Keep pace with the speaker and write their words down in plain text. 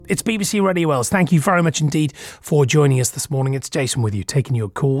It's BBC Radio Wales. Thank you very much indeed for joining us this morning. It's Jason with you, taking your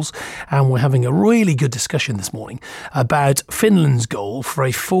calls. And we're having a really good discussion this morning about Finland's goal for a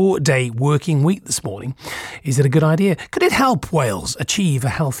 4-day working week this morning. Is it a good idea? Could it help Wales achieve a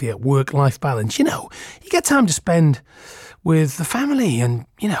healthier work-life balance? You know, you get time to spend with the family and,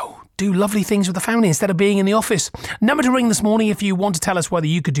 you know, do lovely things with the family instead of being in the office. Number to ring this morning if you want to tell us whether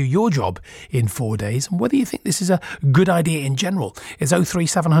you could do your job in 4 days and whether you think this is a good idea in general. It's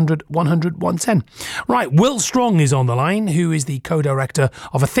 03700 100 110. Right, Will Stronge is on the line, who is the co-director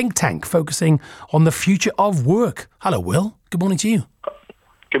of a think tank focusing on the future of work. Hello, Will. Good morning to you.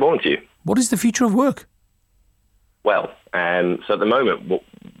 Good morning to you. What is the future of work? Well, so at the moment,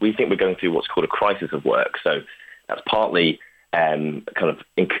 we think we're going through what's called a crisis of work. So that's partly kind of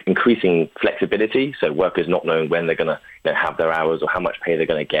increasing flexibility, so workers not knowing when they're going to have their hours or how much pay they're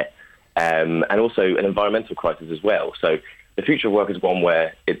going to get, and also an environmental crisis as well. So the future of work is one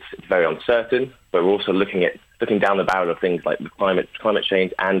where it's very uncertain, but we're also looking down the barrel of things like climate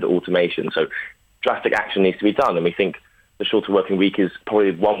change and automation. So drastic action needs to be done, and we think the shorter working week is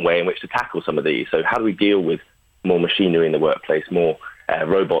probably one way in which to tackle some of these. So how do we deal with more machinery in the workplace, more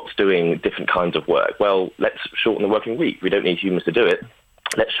robots doing different kinds of work? Well, let's shorten the working week. We don't need humans to do it.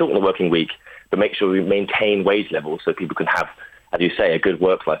 Let's shorten the working week, but make sure we maintain wage levels so people can have, as you say, a good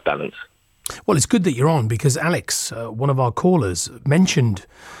work-life balance. Well, it's good that you're on because Alex, one of our callers, mentioned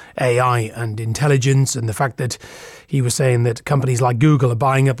AI and intelligence and the fact that he was saying that companies like Google are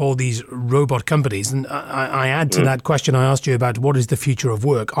buying up all these robot companies. And I add to that question I asked you about what is the future of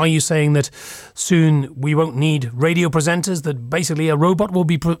work. Are you saying that soon we won't need radio presenters, that basically a robot will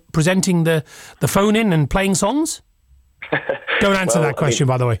be presenting the phone in and playing songs? Don't answer that question,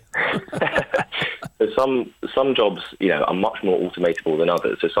 by the way. So some jobs, are much more automatable than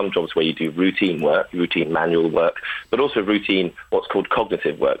others. So some jobs where you do routine work, routine manual work, but also routine what's called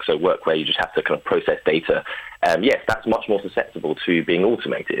cognitive work. So work where you just have to kind of process data. Yes, that's much more susceptible to being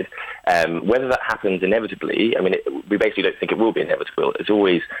automated. Whether that happens inevitably, we basically don't think it will be inevitable. It's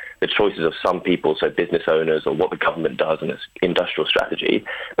always the choices of some people, so business owners or what the government does in its industrial strategy.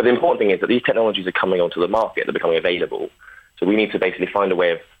 But the important thing is that these technologies are coming onto the market, they're becoming available. So we need to basically find a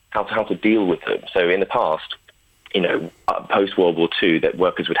way of how to deal with them. So in the past, post-World War II, that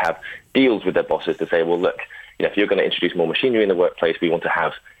workers would have deals with their bosses to say, well, look, if you're going to introduce more machinery in the workplace, we want to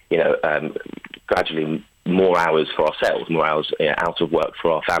have, gradually more hours for ourselves, more hours out of work for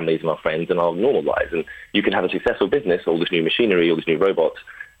our families and our friends and our normal lives. And you can have a successful business, all this new machinery, all these new robots,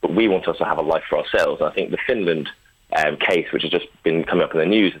 but we want us to have a life for ourselves. And I think the Finland case, which has just been coming up in the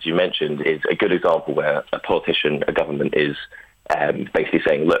news, as you mentioned, is a good example where a politician, a government is basically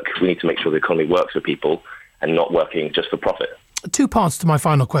saying, look, we need to make sure the economy works for people and not working just for profit. 2 parts to my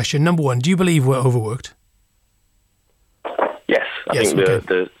final question. Number one, do you believe we're overworked? Yes, I think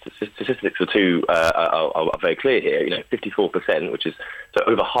the statistics are very clear here. 54%, which is so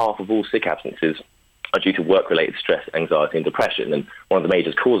over half of all sick absences are due to work-related stress, anxiety and depression. And one of the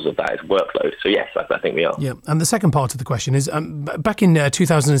major causes of that is workload. So yes, I think we are. Yeah, and the second part of the question is, back in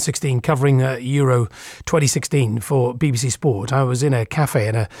 2016, covering Euro 2016 for BBC Sport, I was in a cafe,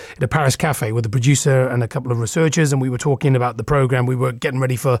 in a Paris cafe with a producer and a couple of researchers, and we were talking about the programme. We were getting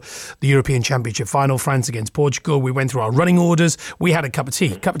ready for the European Championship final, France against Portugal. We went through our running orders. We had a cup of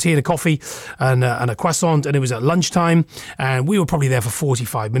tea and a coffee and a croissant, and it was at lunchtime, and we were probably there for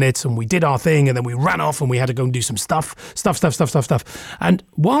 45 minutes, and we did our thing, and then we ran off and we had to go and do some stuff. And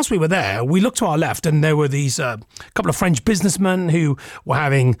whilst we were there, we looked to our left and there were these couple of French businessmen who were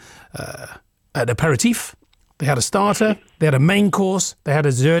having an aperitif. They had a starter, they had a main course, they had a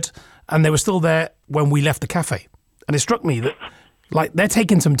dessert, and they were still there when we left the cafe. And it struck me that they're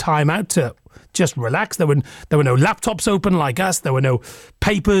taking some time out to just relax. There were no laptops open like us. There were no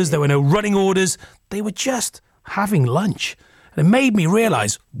papers. There were no running orders. They were just having lunch. And it made me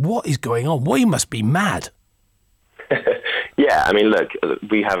realise what is going on. We must be mad. Yeah, look,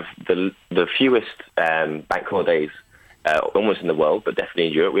 we have the fewest bank holidays almost in the world, but definitely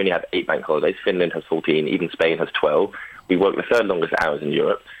in Europe. We only have 8 bank holidays. Finland has 14, even Spain has 12. We work the third longest hours in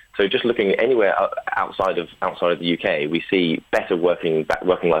Europe. So just looking anywhere outside of the UK, we see better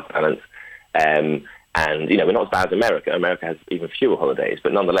working-life balance. And we're not as bad as America. America has even fewer holidays,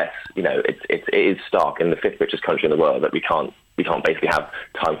 but nonetheless, it is stark in the 5th richest country in the world that we can't basically have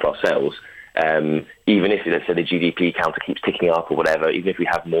time for ourselves. Even if, let's say, the GDP counter keeps ticking up or whatever, even if we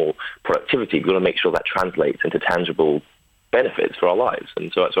have more productivity, we've got to make sure that translates into tangible benefits for our lives.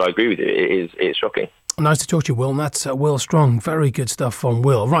 And so I agree with you. It is shocking. Nice to talk to you, Will. And that's Will Stronge. Very good stuff from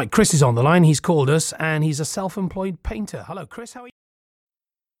Will. Right, Chris is on the line. He's called us and he's a self-employed painter. Hello, Chris. How are you?